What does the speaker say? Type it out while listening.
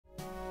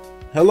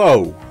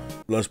Hello.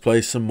 Let's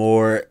play some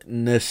more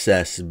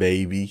Necesse,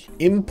 baby.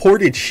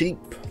 Imported sheep.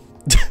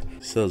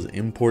 Sells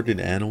imported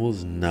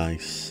animals.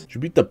 Nice. Did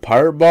you beat the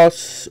pirate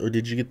boss or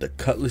did you get the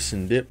cutlass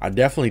and dip? I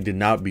definitely did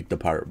not beat the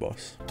pirate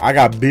boss. I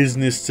got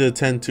business to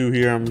attend to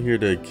here. I'm here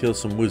to kill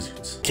some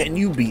wizards. Can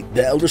you beat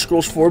the Elder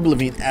Scrolls 4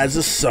 Oblivion as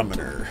a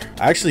summoner?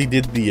 I actually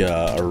did the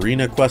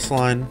arena quest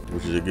line,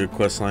 which is a good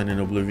quest line in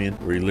Oblivion,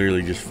 where you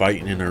literally just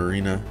fight in an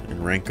arena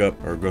and rank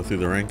up or go through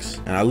the ranks.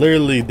 And I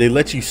literally, they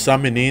let you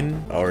summon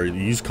in or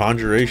use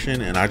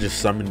conjuration, and I just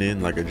summoned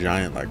in like a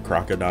giant like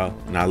crocodile,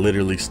 and I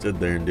literally stood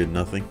there and did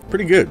nothing.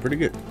 Pretty good, pretty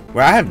good.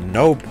 Well, I have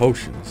no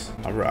potions.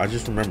 I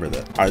just remember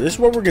that. All right, this is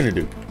what we're gonna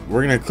do.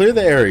 We're gonna clear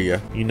the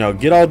area, you know,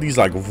 get all these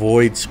like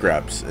void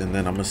scraps, and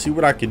then I'm gonna see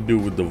what I can do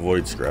with the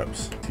void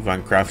scraps. See if I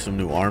can craft some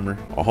new armor.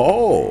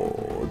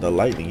 Oh, the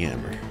lightning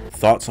hammer.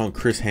 Thoughts on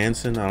Chris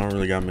Hansen? I don't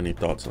really got many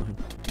thoughts on him.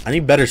 I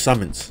need better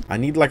summons. I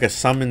need like a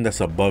summon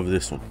that's above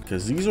this one,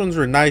 because these ones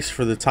were nice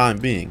for the time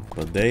being,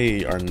 but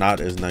they are not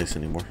as nice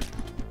anymore.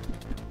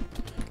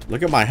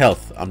 Look at my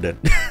health. I'm dead.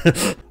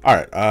 All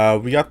right,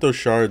 we got those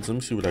shards. Let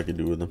me see what I can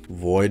do with them.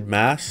 Void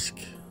mask.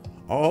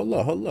 Oh,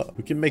 hold up.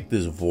 We can make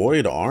this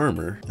void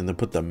armor and then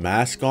put the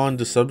mask on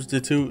to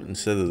substitute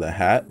instead of the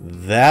hat.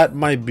 That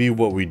might be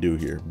what we do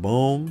here.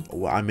 Boom.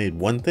 Well, I made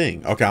one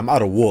thing. Okay, I'm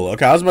out of wool.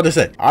 Okay, I was about to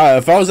say,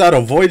 if I was out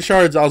of void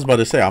shards, I was about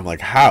to say, I'm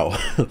like, how?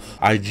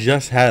 I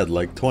just had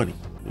like 20.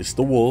 It's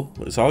the wool.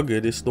 It's all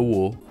good. It's the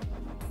wool.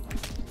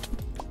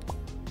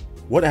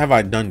 What have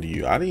I done to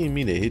you? I didn't even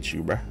mean to hit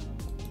you, bruh.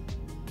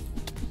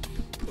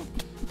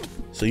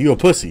 So you a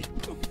pussy.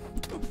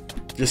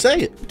 Just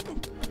say it.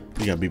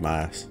 You gonna beat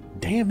my ass.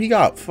 Damn, he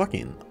got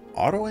fucking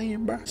auto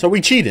aim, bro. So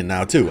we cheating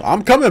now too.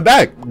 I'm coming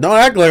back. Don't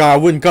act like I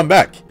wouldn't come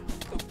back.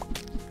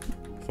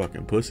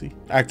 Fucking pussy.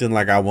 Acting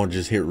like I won't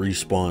just hit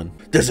respawn.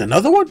 There's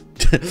another one?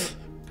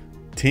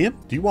 Tim,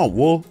 do you want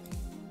wool?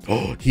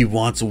 Oh, he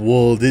wants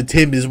wool. The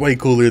Tim is way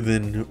cooler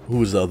than who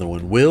was the other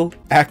one? Will?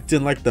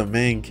 Acting like the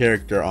main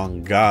character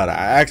on God. I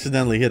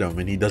accidentally hit him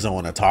and he doesn't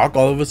want to talk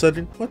all of a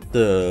sudden. What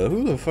the?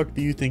 Who the fuck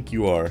do you think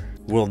you are?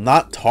 Will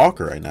not talk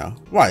right now.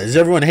 Why? Does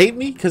everyone hate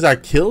me because I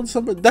killed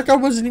somebody? That guy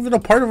wasn't even a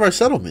part of our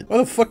settlement. Why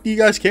the fuck do you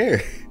guys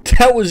care?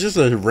 That was just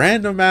a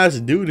random ass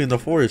dude in the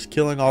forest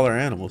killing all our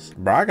animals.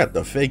 Bro, I got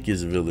the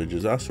fakest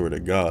villagers, I swear to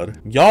God.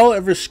 Y'all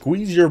ever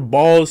squeeze your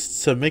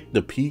balls to make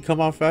the pee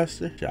come out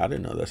faster? Yeah, I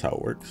didn't know that's how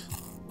it works.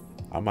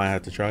 I might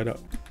have to try it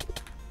out.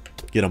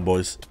 Get him,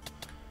 boys.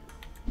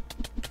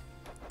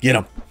 Get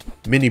him.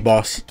 Mini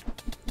boss.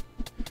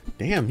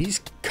 Damn,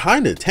 he's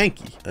kind of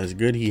tanky. That's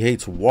good. He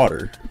hates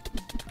water.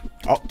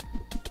 Oh.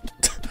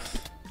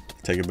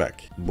 Take it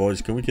back.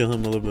 Boys, can we kill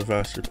him a little bit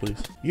faster,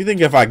 please? You think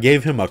if I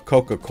gave him a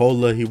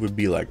Coca-Cola, he would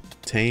be like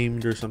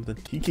tamed or something?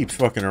 He keeps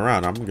fucking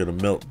around. I'm gonna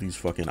melt these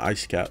fucking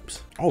ice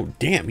caps. Oh,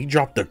 damn. He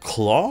dropped a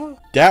claw?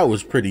 That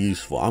was pretty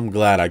useful. I'm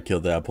glad I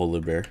killed that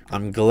polar bear.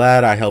 I'm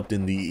glad I helped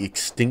in the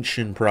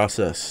extinction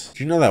process.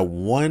 Do you know that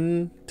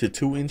 1 to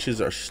 2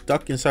 inches are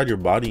stuck inside your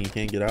body and you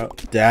can't get out?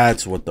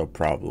 That's what the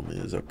problem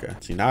is. Okay.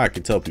 See, now I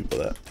can tell people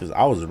that because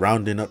I was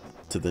rounding up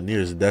to the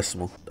nearest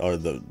decimal, or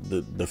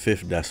the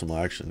fifth decimal,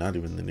 actually, not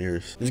even the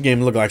nearest. This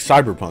game looked like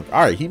Cyberpunk.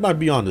 All right, he might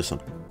be onto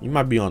something. He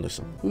might be onto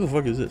something. Who the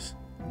fuck is this?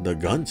 The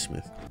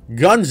gunsmith.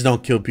 Guns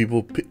don't kill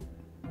people.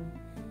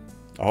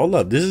 Hold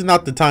up, this is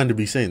not the time to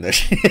be saying that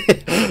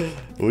shit.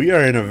 We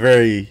are in a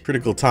very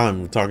critical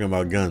time talking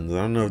about guns. I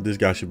don't know if this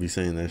guy should be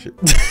saying that shit.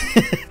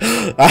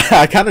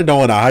 I kind of don't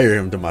want to hire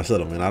him to my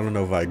settlement. I don't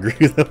know if I agree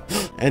with him.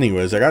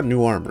 Anyways, I got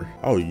new armor.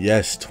 Oh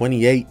yes,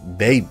 28,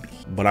 baby.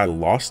 But I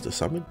lost the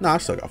summon? Nah, I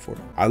still got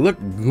 40. I look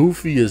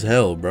goofy as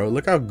hell, bro.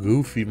 Look how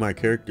goofy my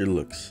character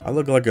looks. I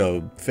look like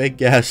a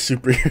fake ass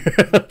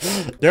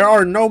superhero. There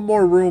are no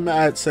more room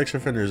at Sex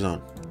Offender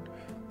Zone.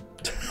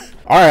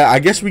 All right, I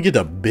guess we get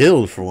to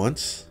build for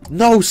once.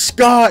 No,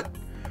 Scott.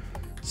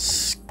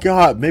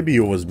 Scott, maybe it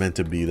was meant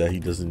to be that he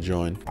doesn't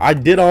join. I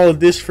did all of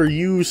this for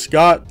you,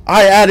 Scott.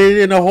 I added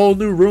in a whole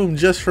new room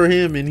just for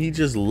him and he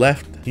just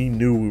left. He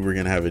knew we were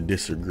gonna have a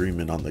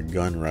disagreement on the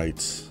gun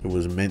rights. It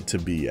was meant to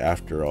be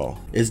after all.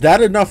 Is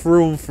that enough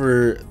room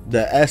for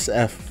the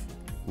SF?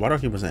 Why do I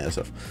keep saying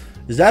SF?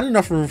 Is that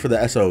enough room for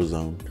the SO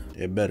zone?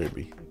 It better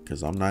be,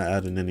 because I'm not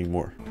adding any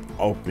more.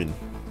 Open.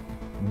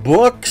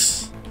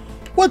 Books?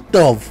 What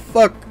the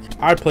fuck?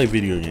 I play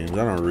video games,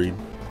 I don't read.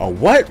 Oh,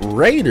 what?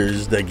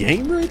 Raiders? The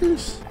game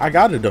raiders? I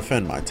gotta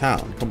defend my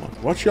town. Come on.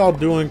 What y'all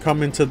doing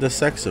coming to the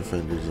sex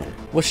offender zone?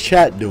 What's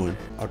chat doing?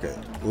 Okay,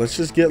 let's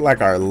just get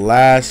like our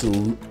last...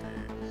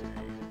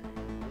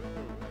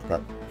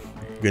 Okay.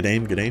 Good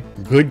aim, good aim.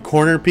 Good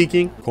corner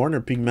peeking. Corner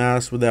peek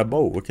mask with that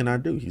bow. What can I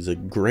do? He's a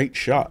great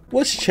shot.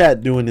 What's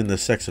chat doing in the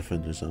sex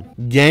offender zone?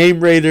 Game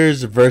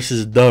raiders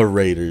versus the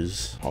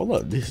raiders. Hold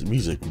up, this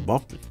music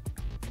bumping.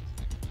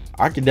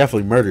 I could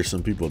definitely murder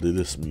some people to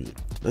this music.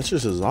 That's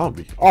just a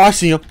zombie. Oh, I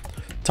see him.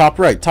 Top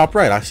right,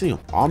 I see him.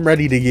 I'm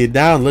ready to get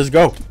down. Let's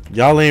go.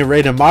 Y'all ain't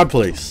raiding my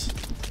place.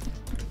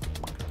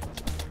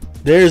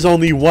 There's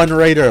only one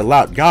raider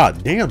allowed.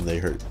 God damn, they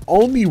hurt.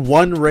 Only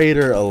one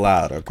raider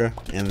allowed, okay?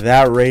 And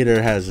that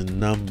raider has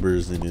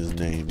numbers in his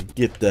name.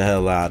 Get the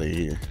hell out of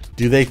here.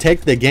 Do they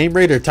take the game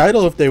raider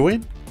title if they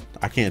win?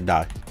 I can't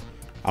die.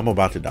 I'm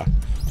about to die.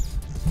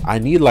 I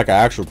need like an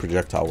actual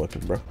projectile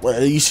weapon, bro.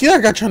 Well, you see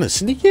that guy trying to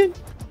sneak in?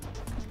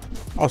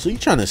 Oh, so you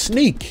trying to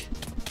sneak?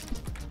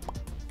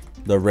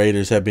 The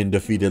Raiders have been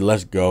defeated.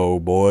 Let's go,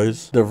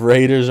 boys. The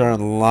Raiders are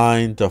in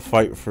line to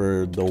fight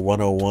for the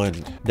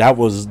 101. That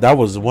was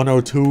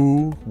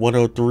 102,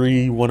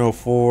 103,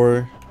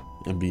 104,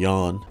 and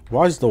beyond.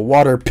 Why is the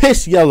water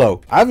piss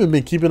yellow? I haven't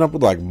been keeping up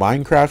with like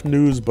Minecraft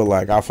news, but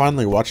like I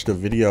finally watched a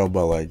video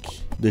about like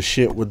the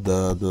shit with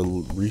the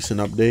recent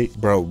update.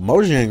 Bro,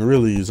 Mojang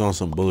really is on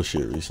some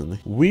bullshit recently.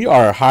 We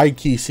are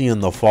high-key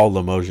seeing the fall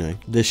of Mojang.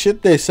 The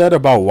shit they said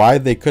about why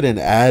they couldn't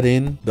add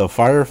in the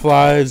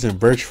fireflies and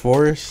birch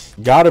forest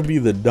gotta be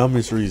the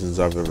dumbest reasons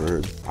I've ever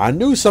heard. I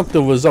knew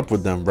something was up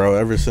with them, bro,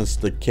 ever since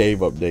the cave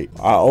update.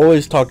 I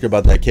always talked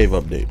about that cave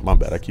update. My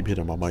bad, I keep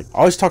hitting my mic. I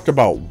always talked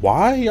about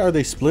why are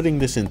they splitting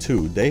this in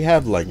two? They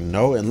have like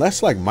no,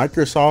 unless like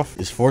Microsoft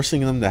is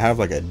forcing them to have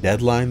like a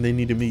deadline they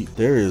need to meet,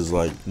 there is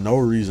like no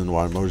reason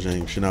why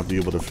Mojang should not be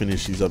able to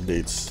finish these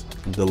updates,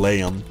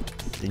 delay them,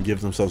 and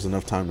give themselves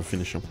enough time to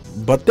finish them.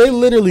 But they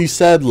literally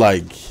said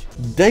like,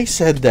 they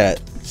said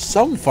that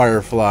some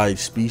firefly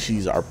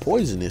species are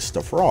poisonous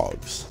to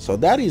frogs. So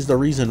that is the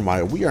reason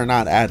why we are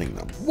not adding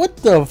them. What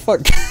the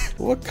fuck?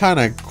 What kind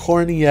of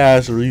corny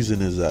ass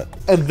reason is that?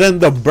 And then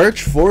the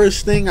birch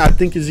forest thing I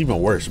think is even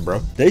worse, bro.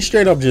 They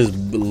straight up just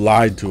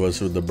lied to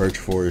us with the birch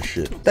forest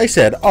shit. They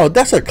said, oh,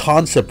 that's a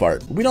concept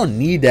art. We don't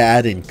need to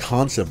add in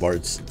concept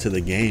arts to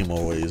the game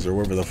always, or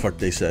whatever the fuck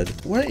they said.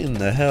 What in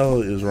the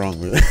hell is wrong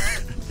with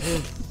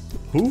it?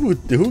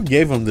 Who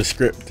gave them the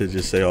script to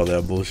just say all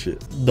that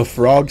bullshit? The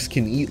frogs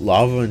can eat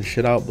lava and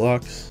shit out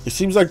blocks. It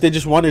seems like they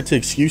just wanted to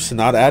excuse to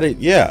not add it.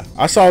 Yeah,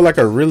 I saw like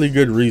a really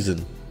good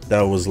reason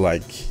that was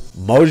like,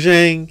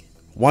 Mojang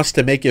wants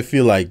to make it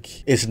feel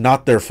like it's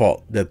not their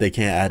fault that they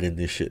can't add in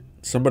this shit.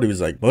 Somebody was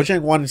like,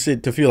 Mojang wants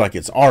it to feel like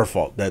it's our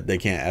fault that they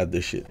can't add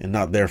this shit and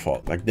not their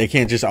fault. Like they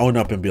can't just own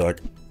up and be like,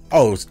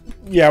 oh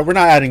yeah, we're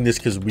not adding this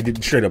because we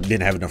straight up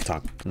didn't have enough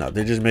time. No,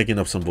 they're just making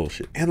up some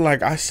bullshit. And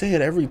like I say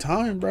it every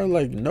time, bro,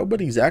 like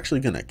nobody's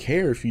actually gonna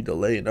care if you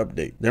delay an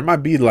update. There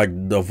might be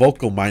like the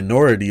vocal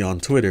minority on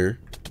Twitter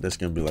that's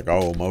gonna be like,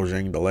 oh,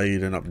 Mojang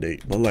delayed an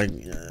update, but like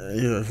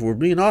if we're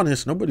being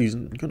honest, nobody's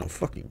gonna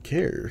fucking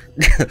care.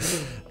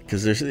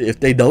 Because if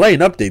they delay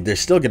an update, they're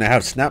still gonna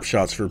have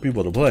snapshots for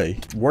people to play.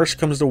 Worst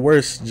comes to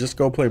worst, just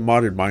go play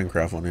modded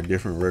Minecraft on a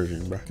different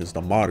version, bro, because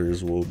the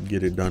modders will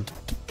get it done.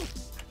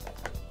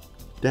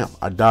 Damn,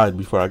 I died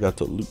before I got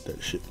to loot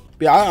that shit.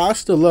 Yeah, I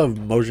still love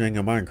Mojang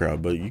and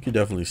Minecraft, but you could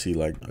definitely see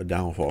like a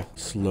downfall.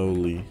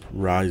 Slowly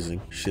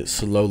rising. Shit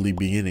slowly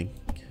beginning.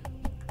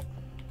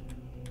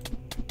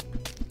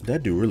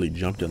 That dude really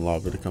jumped in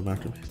lava to come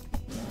after me.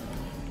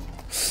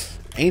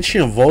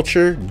 Ancient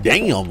vulture?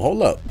 Damn,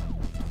 hold up.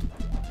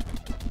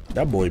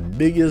 That boy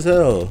big as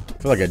hell. I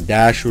feel like a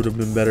dash would have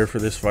been better for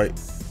this fight.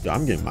 Yo,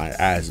 I'm getting my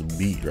ass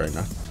beat right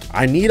now.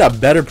 I need a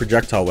better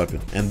projectile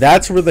weapon, and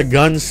that's where the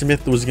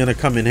gunsmith was gonna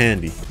come in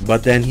handy,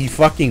 but then he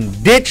fucking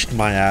ditched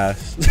my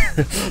ass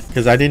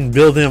because I didn't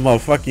build him a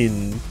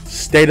fucking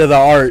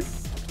state-of-the-art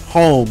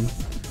home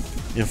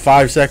in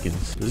 5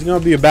 seconds. This is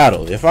gonna be a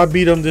battle. If I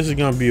beat him, this is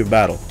gonna be a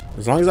battle.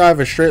 As long as I have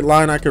a straight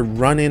line I could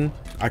run in,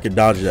 I could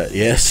dodge that.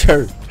 Yes,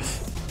 sir.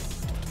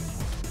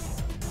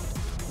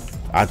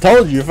 I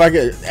told you, if I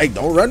get, hey,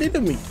 don't run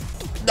into me.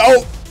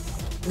 No,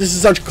 this is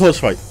such a close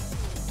fight.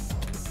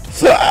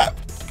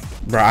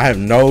 Bro, I have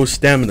no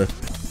stamina.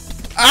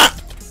 Ah!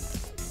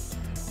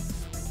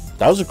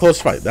 That was a close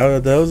fight.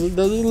 That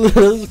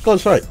was a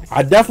close fight.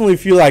 I definitely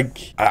feel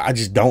like I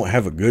just don't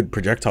have a good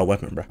projectile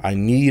weapon, bro. I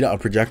need a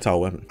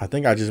projectile weapon. I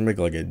think I just make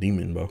like a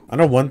demon bow. I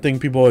know one thing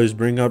people always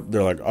bring up.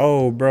 They're like,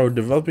 oh, bro,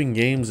 developing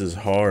games is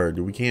hard.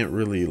 We can't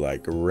really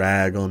like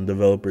rag on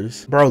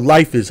developers. Bro,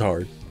 life is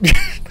hard.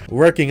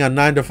 Working a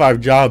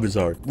 9-to-5 job is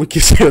hard. We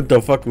can say what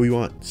the fuck we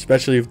want,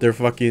 especially if they're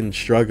fucking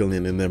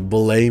struggling and then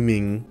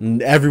blaming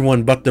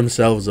everyone but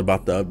themselves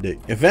about the update.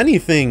 If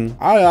anything,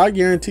 I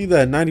guarantee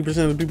that 90%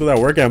 of the people that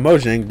work at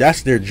Mojang,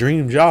 that's their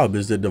dream job,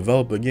 is to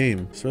develop a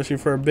game, especially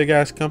for a big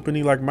ass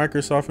company like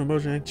Microsoft and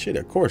Mojang. Shit,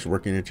 of course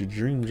working at your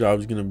dream job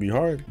is gonna be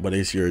hard, but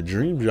it's your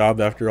dream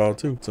job after all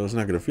too, so it's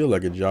not gonna feel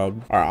like a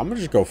job. All right, I'm gonna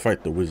just go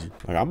fight the wizard.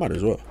 Like, I might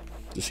as well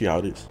to see how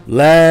it is.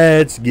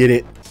 Let's get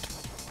it.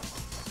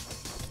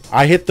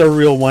 I hit the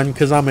real one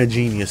because I'm a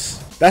genius.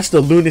 That's the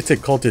lunatic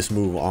cultist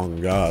move. On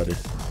God,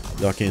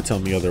 y'all can't tell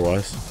me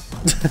otherwise.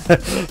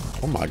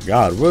 Oh my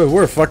God,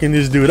 we're fucking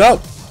this dude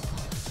up.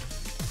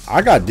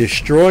 I got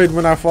destroyed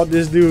when I fought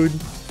this dude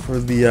for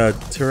the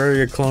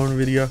Terraria clone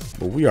video,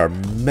 but we are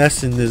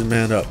messing this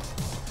man up.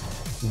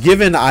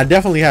 Given I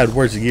definitely had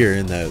worse gear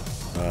in that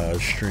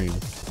stream.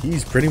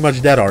 He's pretty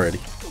much dead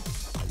already.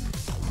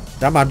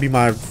 That might be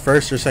my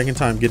first or second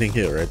time getting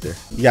hit right there.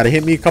 You gotta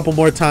hit me a couple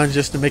more times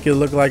just to make it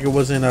look like it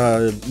wasn't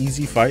an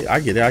easy fight. I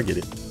get it, I get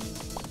it.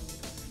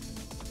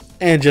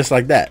 And just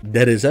like that,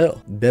 dead as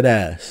hell. Dead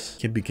ass.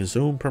 Can be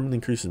consumed, permanently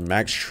increases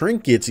max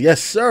trinkets. Yes,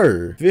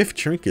 sir. 5th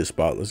trinket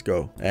spot. Let's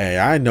go. Hey,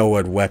 I know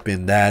what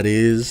weapon that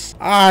is.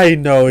 I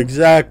know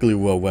exactly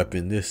what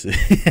weapon this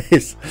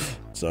is.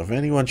 So if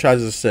anyone tries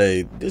to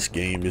say this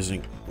game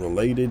isn't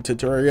related to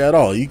Terraria at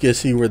all, you can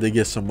see where they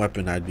get some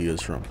weapon ideas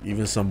from.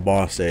 Even some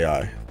boss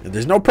AI. And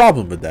there's no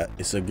problem with that.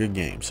 It's a good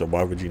game. So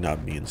why would you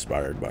not be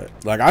inspired by it?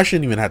 Like, I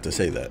shouldn't even have to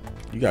say that.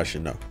 You guys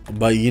should know.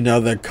 But you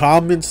know, the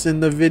comments in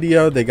the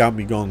video, they got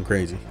me going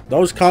crazy.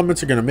 Those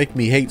comments are going to make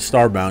me hate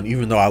Starbound,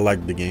 even though I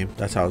like the game.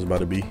 That's how it's about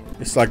to be.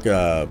 It's like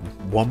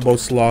Wumbo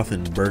Sloth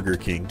and Burger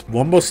King.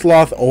 Wumbo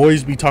Sloth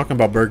always be talking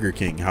about Burger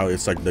King, how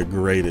it's like the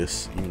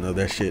greatest, even though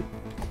that shit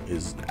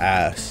is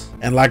ass.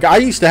 And like, I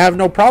used to have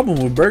no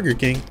problem with Burger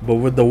King, but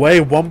with the way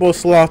Wumbo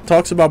Sloth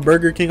talks about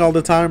Burger King all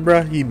the time,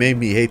 bruh, he made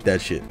me hate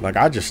that shit. Like,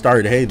 I just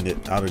started hating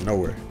it out of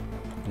nowhere.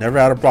 Never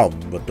had a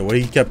problem, but the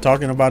way he kept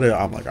talking about it,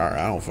 I'm like, all right,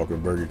 I don't fuck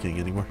with Burger King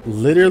anymore.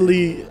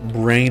 Literally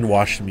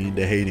brainwashed me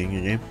into hating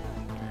a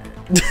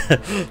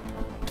game.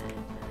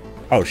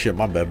 Oh shit,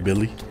 my bad,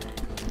 Billy.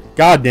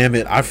 God damn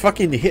it, I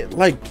fucking hit,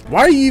 like,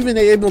 why are you even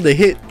able to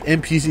hit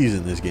NPCs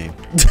in this game?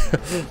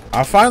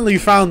 I finally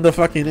found the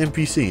fucking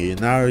NPC,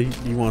 and now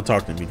you want to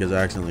talk to me because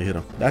I accidentally hit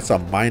him. That's a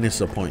minus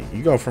a point.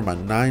 You go from a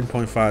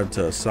 9.5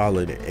 to a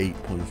solid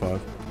 8.5.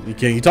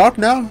 Can you talk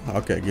now?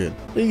 Okay, good.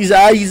 He's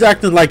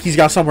acting like he's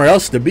got somewhere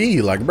else to be.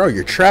 Like, bro,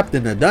 you're trapped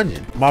in a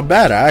dungeon. My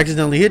bad, I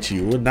accidentally hit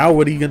you. Now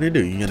what are you gonna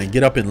do? You gonna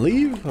get up and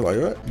leave? Like,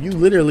 what? You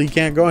literally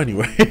can't go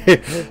anywhere.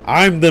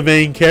 I'm the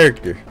main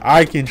character.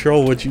 I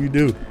control what you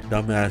do.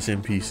 Dumbass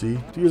NPC.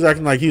 He was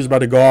acting like he was about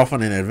to go off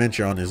on an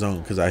adventure on his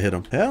own because I hit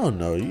him. Hell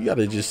no, you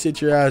gotta just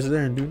sit your ass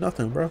there and do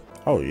nothing, bro.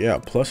 Oh yeah,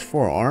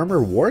 +4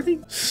 armor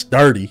warding?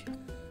 Sturdy.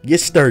 Get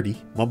sturdy.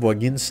 My boy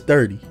getting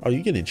sturdy. Oh,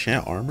 you can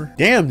enchant armor?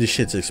 Damn, this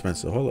shit's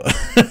expensive. Hold up.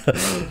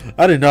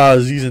 I didn't know I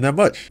was using that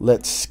much.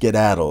 Let's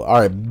skedaddle.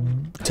 All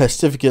right.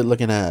 Testificate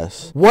looking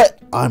ass. What?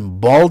 I'm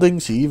balding?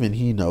 See, even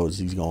he knows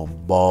he's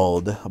going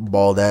bald.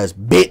 Bald ass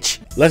bitch.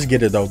 Let's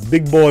get it though.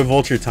 Big boy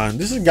vulture time.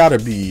 This has got to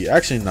be...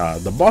 Actually, nah.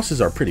 The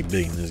bosses are pretty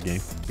big in this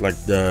game. Like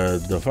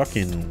the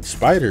fucking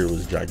spider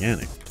was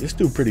gigantic. This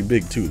dude pretty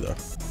big too though.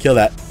 Kill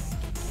that.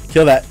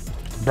 Kill that.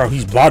 Bro,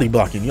 he's body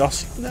blocking. Y'all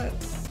see that?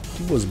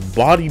 He was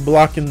body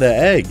blocking the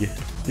egg.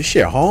 This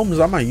shit Holmes,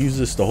 I might use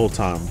this the whole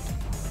time.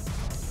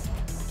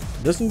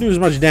 Doesn't do as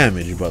much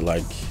damage, but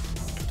like,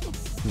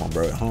 come on,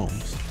 bro, it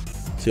Holmes.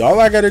 See, all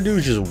I gotta do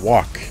is just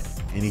walk,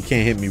 and he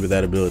can't hit me with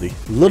that ability.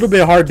 A little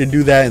bit hard to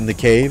do that in the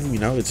cave, you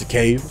know, it's a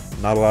cave,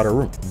 not a lot of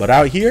room. But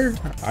out here,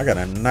 I got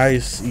a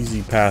nice,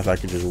 easy path. I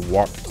could just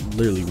walk,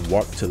 literally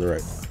walk to the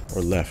right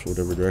or left,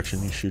 whatever direction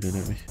he's shooting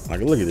at me. Like,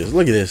 look at this,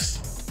 look at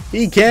this.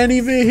 He can't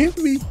even hit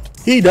me.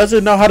 He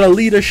doesn't know how to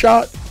lead a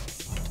shot.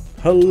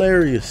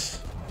 Hilarious.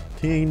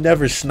 He ain't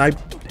never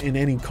sniped in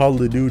any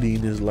Call of Duty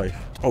in his life.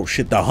 Oh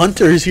shit, the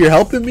hunter is here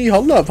helping me?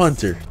 Hold up,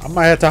 hunter. I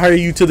might have to hire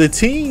you to the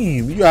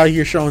team. You out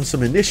here showing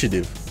some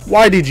initiative.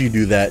 Why did you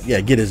do that?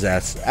 Yeah, get his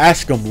ass.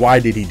 Ask him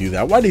why did he do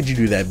that? Why did you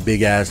do that,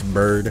 big ass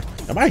bird?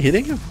 Am I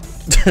hitting him?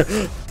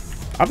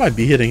 I might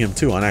be hitting him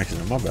too on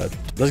accident. My bad.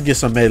 Let's get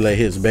some melee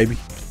hits, baby.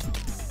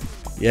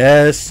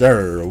 Yes,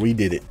 sir. We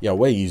did it. Yeah,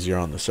 way easier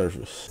on the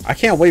surface. I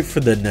can't wait for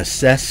the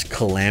Necesse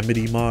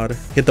Calamity mod.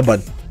 Hit the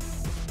button.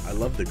 I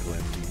love the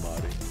Calamity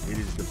modding. It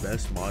is the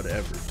best mod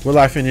ever. Will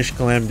I finish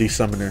Calamity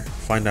Summoner?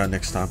 Find out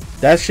next time.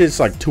 That shit's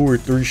like 2 or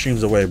 3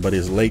 streams away, but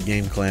it's late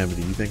game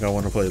Calamity. You think I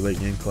want to play late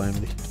game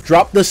Calamity?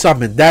 Drop the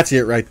summon. That's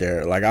it right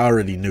there. Like, I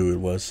already knew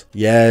it was.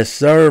 Yes,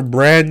 sir.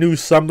 Brand new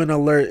summon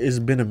alert. It's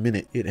been a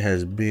minute. It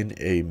has been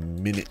a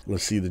minute.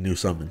 Let's see the new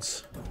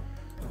summons.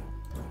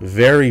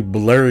 Very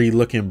blurry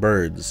looking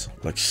birds,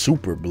 like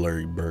super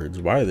blurry birds.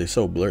 Why are they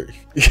so blurry?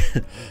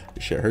 This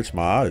shit hurts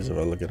my eyes if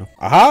I look at them.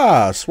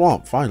 Aha,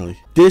 swamp, finally.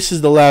 This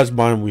is the last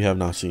biome we have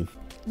not seen.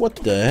 What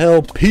the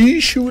hell? Pea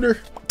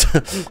shooter?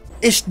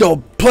 It's the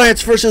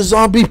Plants vs.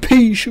 Zombie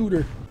pea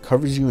shooter.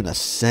 Covers you in a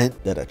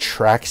scent that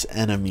attracts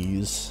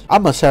enemies. I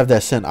must have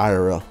that scent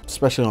IRL,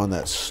 especially on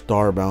that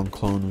Starbound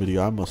clone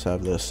video. I must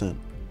have that scent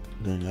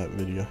during that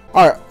video.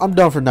 All right, I'm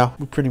done for now.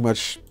 We pretty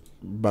much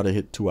about to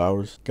hit 2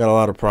 hours. Got a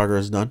lot of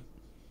progress done.